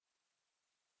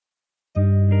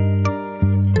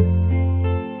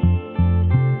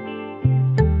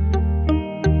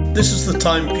This is the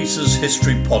Timepieces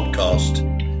History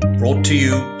Podcast, brought to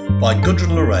you by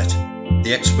Gudrun Lorette,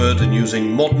 the expert in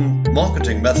using modern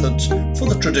marketing methods for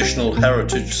the traditional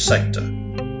heritage sector.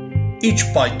 Each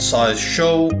bite-sized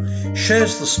show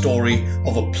shares the story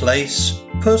of a place,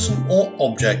 person or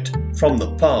object from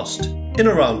the past in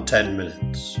around 10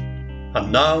 minutes.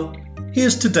 And now,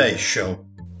 here's today's show.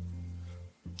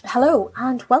 Hello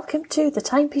and welcome to the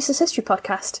Timepieces History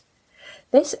Podcast.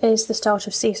 This is the start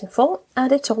of Season 4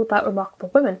 and it's all about remarkable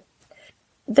women.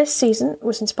 This season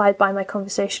was inspired by my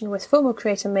conversation with FOMO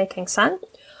creator Mei King San,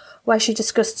 where she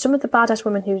discussed some of the badass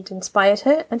women who'd inspired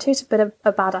her and who's a bit of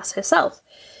a badass herself.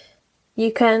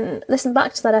 You can listen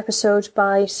back to that episode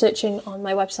by searching on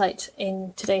my website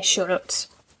in today's show notes.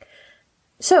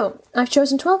 So, I've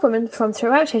chosen 12 women from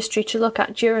throughout history to look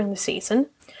at during the season,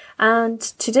 and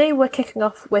today we're kicking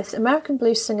off with American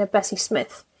blues singer Bessie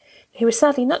Smith, who is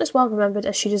sadly not as well remembered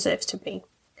as she deserves to be.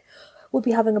 We'll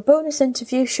be having a bonus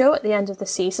interview show at the end of the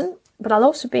season, but I'll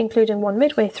also be including one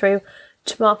midway through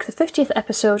to mark the 50th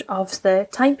episode of the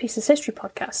Timepieces History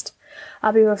Podcast.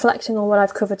 I'll be reflecting on what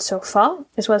I've covered so far,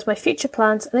 as well as my future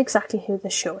plans and exactly who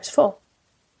this show is for.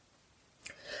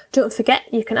 Don't forget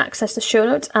you can access the show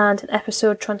notes and an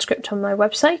episode transcript on my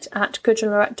website at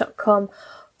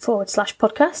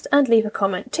gudrunlorette.com/podcast and leave a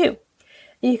comment too.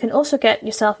 You can also get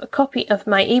yourself a copy of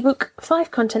my ebook, 5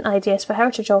 Content Ideas for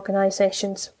Heritage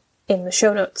Organisations, in the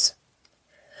show notes.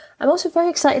 I'm also very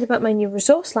excited about my new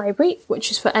resource library,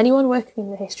 which is for anyone working in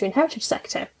the history and heritage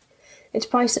sector. It's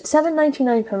priced at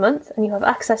 $7.99 per month and you have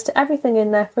access to everything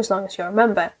in there for as long as you're a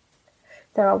member.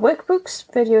 There are workbooks,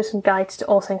 videos and guides to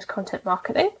all things content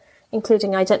marketing,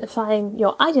 including identifying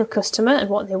your ideal customer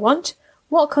and what they want,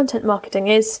 what content marketing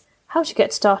is, how to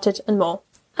get started and more,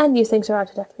 and new things are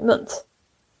added every month.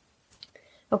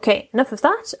 Okay, enough of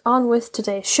that, on with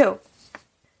today's show.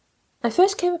 I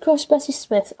first came across Bessie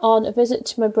Smith on a visit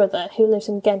to my brother who lives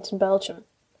in Ghent in Belgium.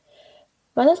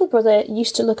 My little brother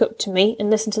used to look up to me and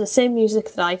listen to the same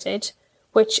music that I did,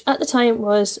 which at the time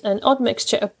was an odd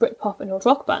mixture of Britpop and old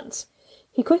rock bands.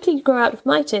 He quickly grew out of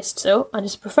my tastes though, and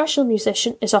as a professional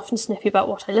musician is often snippy about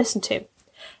what I listen to.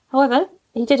 However,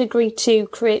 he did agree to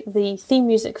create the theme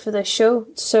music for this show,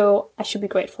 so I should be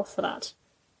grateful for that.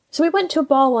 So we went to a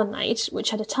bar one night, which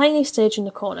had a tiny stage in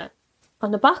the corner.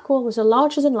 On the back wall was a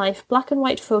larger-than-life black and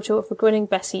white photo of a grinning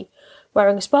Bessie,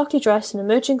 wearing a sparkly dress and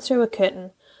emerging through a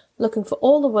curtain, looking for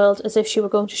all the world as if she were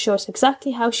going to show us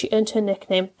exactly how she earned her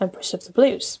nickname Empress of the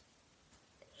Blues.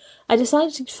 I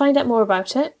decided to find out more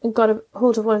about her and got a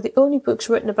hold of one of the only books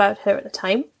written about her at the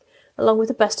time, along with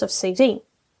a best-of CD.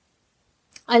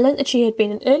 I learnt that she had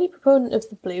been an early proponent of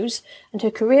the blues, and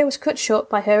her career was cut short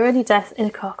by her early death in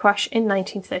a car crash in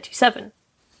 1937.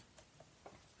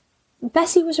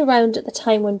 Bessie was around at the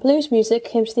time when blues music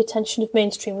came to the attention of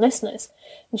mainstream listeners,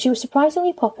 and she was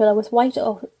surprisingly popular with white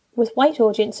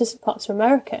audiences in parts of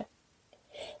America.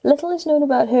 Little is known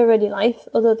about her early life,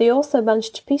 although the author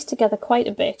managed to piece together quite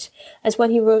a bit, as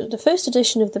when he wrote the first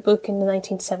edition of the book in the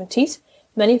 1970s,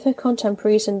 many of her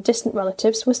contemporaries and distant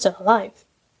relatives were still alive.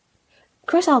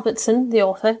 Chris Albertson, the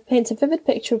author, paints a vivid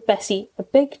picture of Bessie, a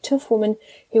big, tough woman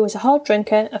who was a hard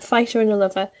drinker, a fighter and a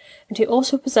lover, and who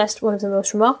also possessed one of the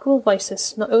most remarkable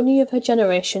voices, not only of her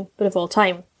generation, but of all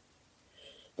time.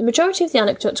 The majority of the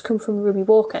anecdotes come from Ruby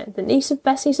Walker, the niece of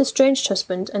Bessie's estranged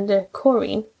husband and a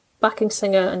Corrine, backing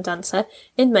singer and dancer,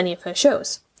 in many of her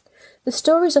shows. The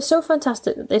stories are so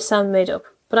fantastic that they sound made up,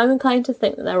 but I'm inclined to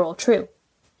think that they're all true.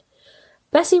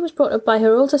 Bessie was brought up by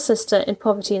her older sister in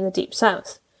poverty in the Deep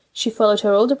South. She followed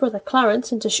her older brother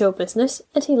Clarence into show business,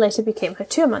 and he later became her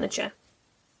tour manager.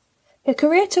 Her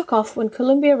career took off when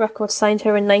Columbia Records signed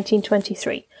her in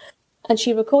 1923, and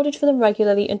she recorded for them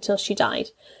regularly until she died,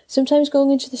 sometimes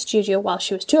going into the studio while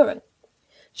she was touring.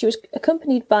 She was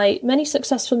accompanied by many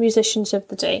successful musicians of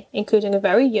the day, including a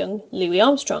very young Louis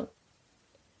Armstrong.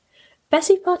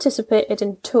 Bessie participated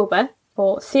in TOBA,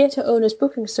 or Theatre Owners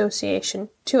Booking Association,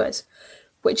 tours,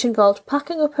 which involved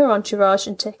packing up her entourage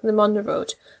and taking them on the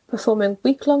road, performing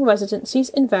week-long residencies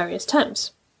in various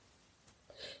towns.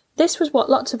 This was what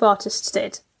lots of artists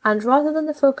did, and rather than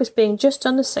the focus being just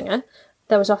on the singer,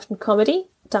 there was often comedy,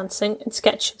 dancing and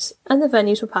sketches, and the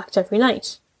venues were packed every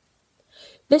night.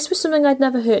 This was something I'd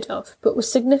never heard of, but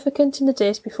was significant in the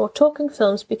days before talking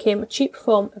films became a cheap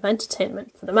form of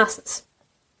entertainment for the masses.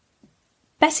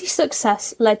 Bessie's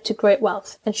success led to great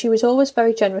wealth, and she was always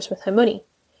very generous with her money.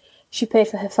 She paid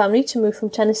for her family to move from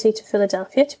Tennessee to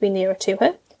Philadelphia to be nearer to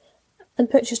her, and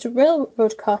purchased a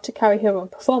railroad car to carry her own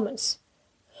performers.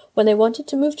 When they wanted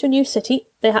to move to a new city,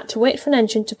 they had to wait for an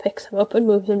engine to pick them up and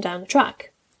move them down the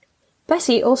track.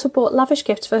 Bessie also bought lavish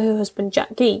gifts for her husband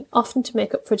Jack Gee, often to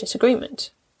make up for a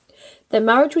disagreement. Their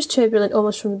marriage was turbulent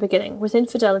almost from the beginning, with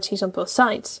infidelities on both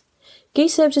sides. Guy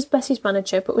served as Bessie's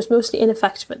manager, but was mostly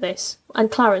ineffective at this,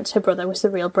 and Clarence, her brother, was the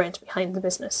real brains behind the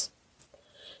business.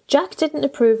 Jack didn't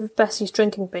approve of Bessie's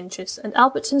drinking binges, and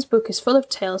Albertson's book is full of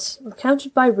tales,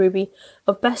 recounted by Ruby,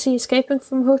 of Bessie escaping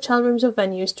from hotel rooms or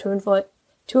venues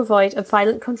to avoid a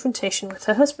violent confrontation with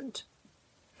her husband.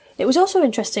 It was also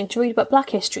interesting to read about black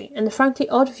history and the frankly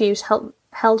odd views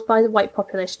held by the white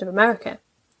population of America.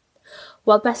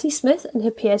 While Bessie Smith and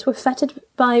her peers were feted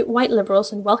by white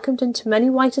liberals and welcomed into many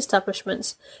white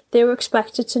establishments, they were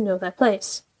expected to know their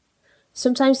place.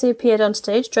 Sometimes they appeared on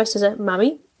stage dressed as a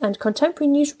mammy, and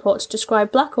contemporary news reports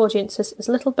describe black audiences as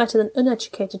little better than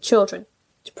uneducated children.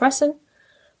 Depressing,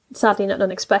 sadly not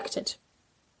unexpected.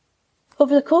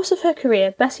 Over the course of her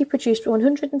career, Bessie produced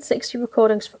 160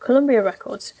 recordings for Columbia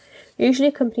Records, usually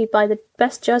accompanied by the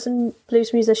best jazz and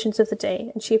blues musicians of the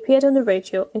day, and she appeared on the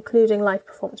radio, including live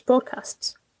performance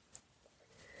broadcasts.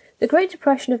 The Great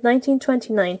Depression of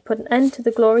 1929 put an end to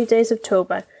the glory days of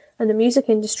Toba, and the music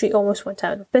industry almost went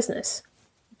out of business.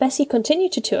 Bessie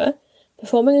continued to tour,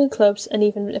 performing in clubs and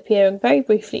even appearing very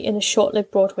briefly in a short-lived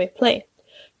Broadway play.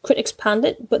 Critics panned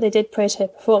it, but they did praise her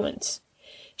performance.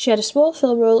 She had a small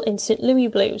film role in St. Louis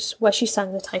Blues, where she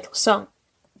sang the title song.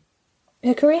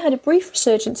 Her career had a brief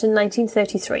resurgence in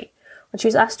 1933, when she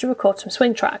was asked to record some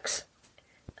swing tracks.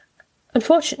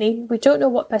 Unfortunately, we don't know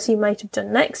what Bessie might have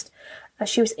done next, as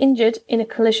she was injured in a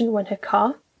collision when her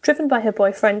car, driven by her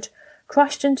boyfriend,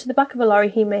 crashed into the back of a lorry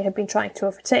he may have been trying to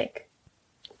overtake.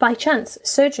 By chance, a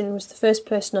surgeon was the first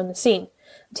person on the scene,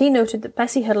 and he noted that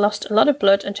Bessie had lost a lot of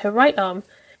blood and her right arm,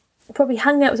 probably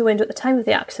hanging out of the window at the time of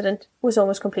the accident, was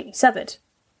almost completely severed.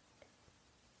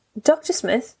 Dr.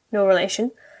 Smith, no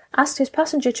relation, asked his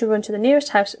passenger to run to the nearest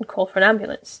house and call for an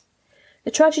ambulance.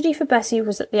 The tragedy for Bessie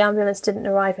was that the ambulance didn't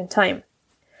arrive in time,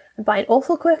 and by an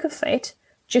awful quirk of fate,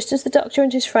 just as the doctor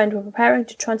and his friend were preparing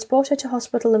to transport her to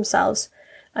hospital themselves,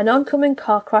 an oncoming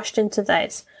car crashed into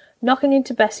theirs, knocking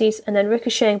into Bessie's and then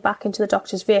ricocheting back into the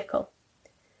doctor's vehicle.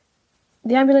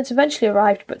 The ambulance eventually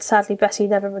arrived, but sadly Bessie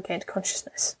never regained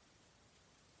consciousness.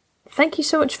 Thank you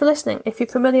so much for listening. If you're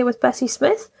familiar with Bessie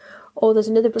Smith, or there's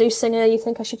another blues singer you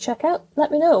think I should check out,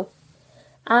 let me know.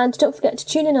 And don't forget to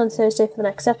tune in on Thursday for the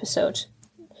next episode.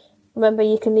 Remember,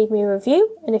 you can leave me a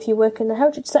review, and if you work in the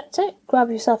heritage sector, grab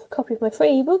yourself a copy of my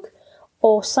free ebook,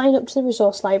 or sign up to the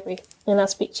resource library, and I'll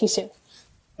speak to you soon.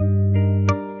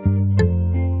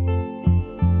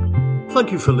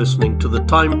 Thank you for listening to the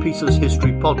Timepieces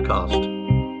History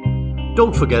Podcast.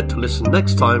 Don't forget to listen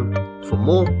next time for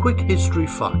more quick history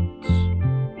facts.